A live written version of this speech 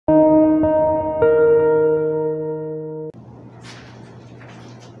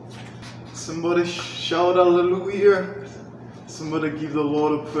Somebody shout hallelujah. Somebody give the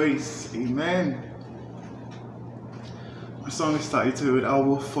Lord a praise. Amen. My song is titled, I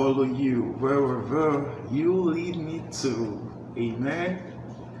will follow you wherever you lead me to. Amen.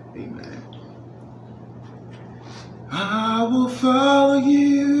 Amen. I will follow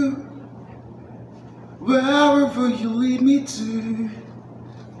you wherever you lead me to.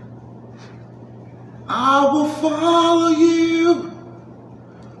 I will follow you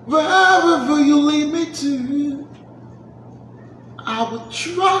wherever you lead me to. I will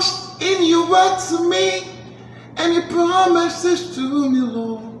trust in your word to me and your promises to me,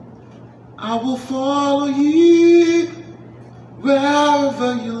 Lord. I will follow you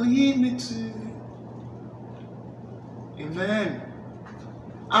wherever you lead me to. Amen.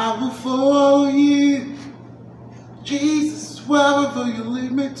 I will follow you, Jesus, wherever you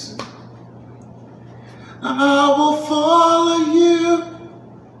lead me to. I will follow you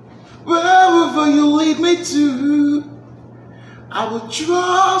wherever you lead me to. I will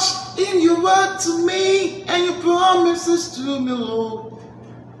trust in your word to me and your promises to me, Lord.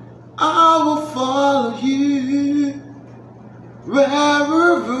 I will follow you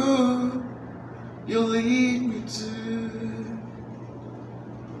wherever you lead me to.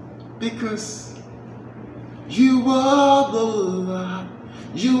 Because you are the Lord,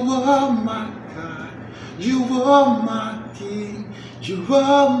 you are my God, you are my King, you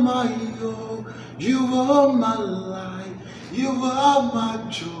are my all, you are my life, you are my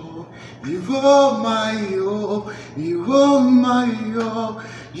joy, you are my all, you are my all,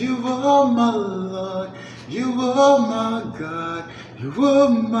 you are my Lord, you are my God, you are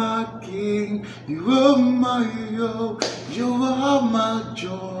my King, you are my all, you are my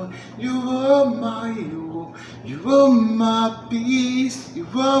joy, you are my all, you are my peace, you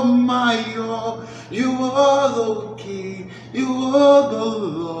are my all, you are the King, you are the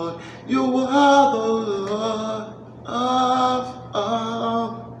Lord, you are the Lord of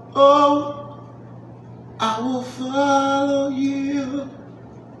all. I will follow you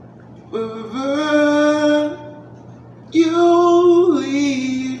wherever you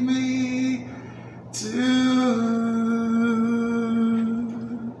lead me to.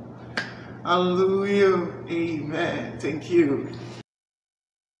 Hallelujah. Amen. Thank you.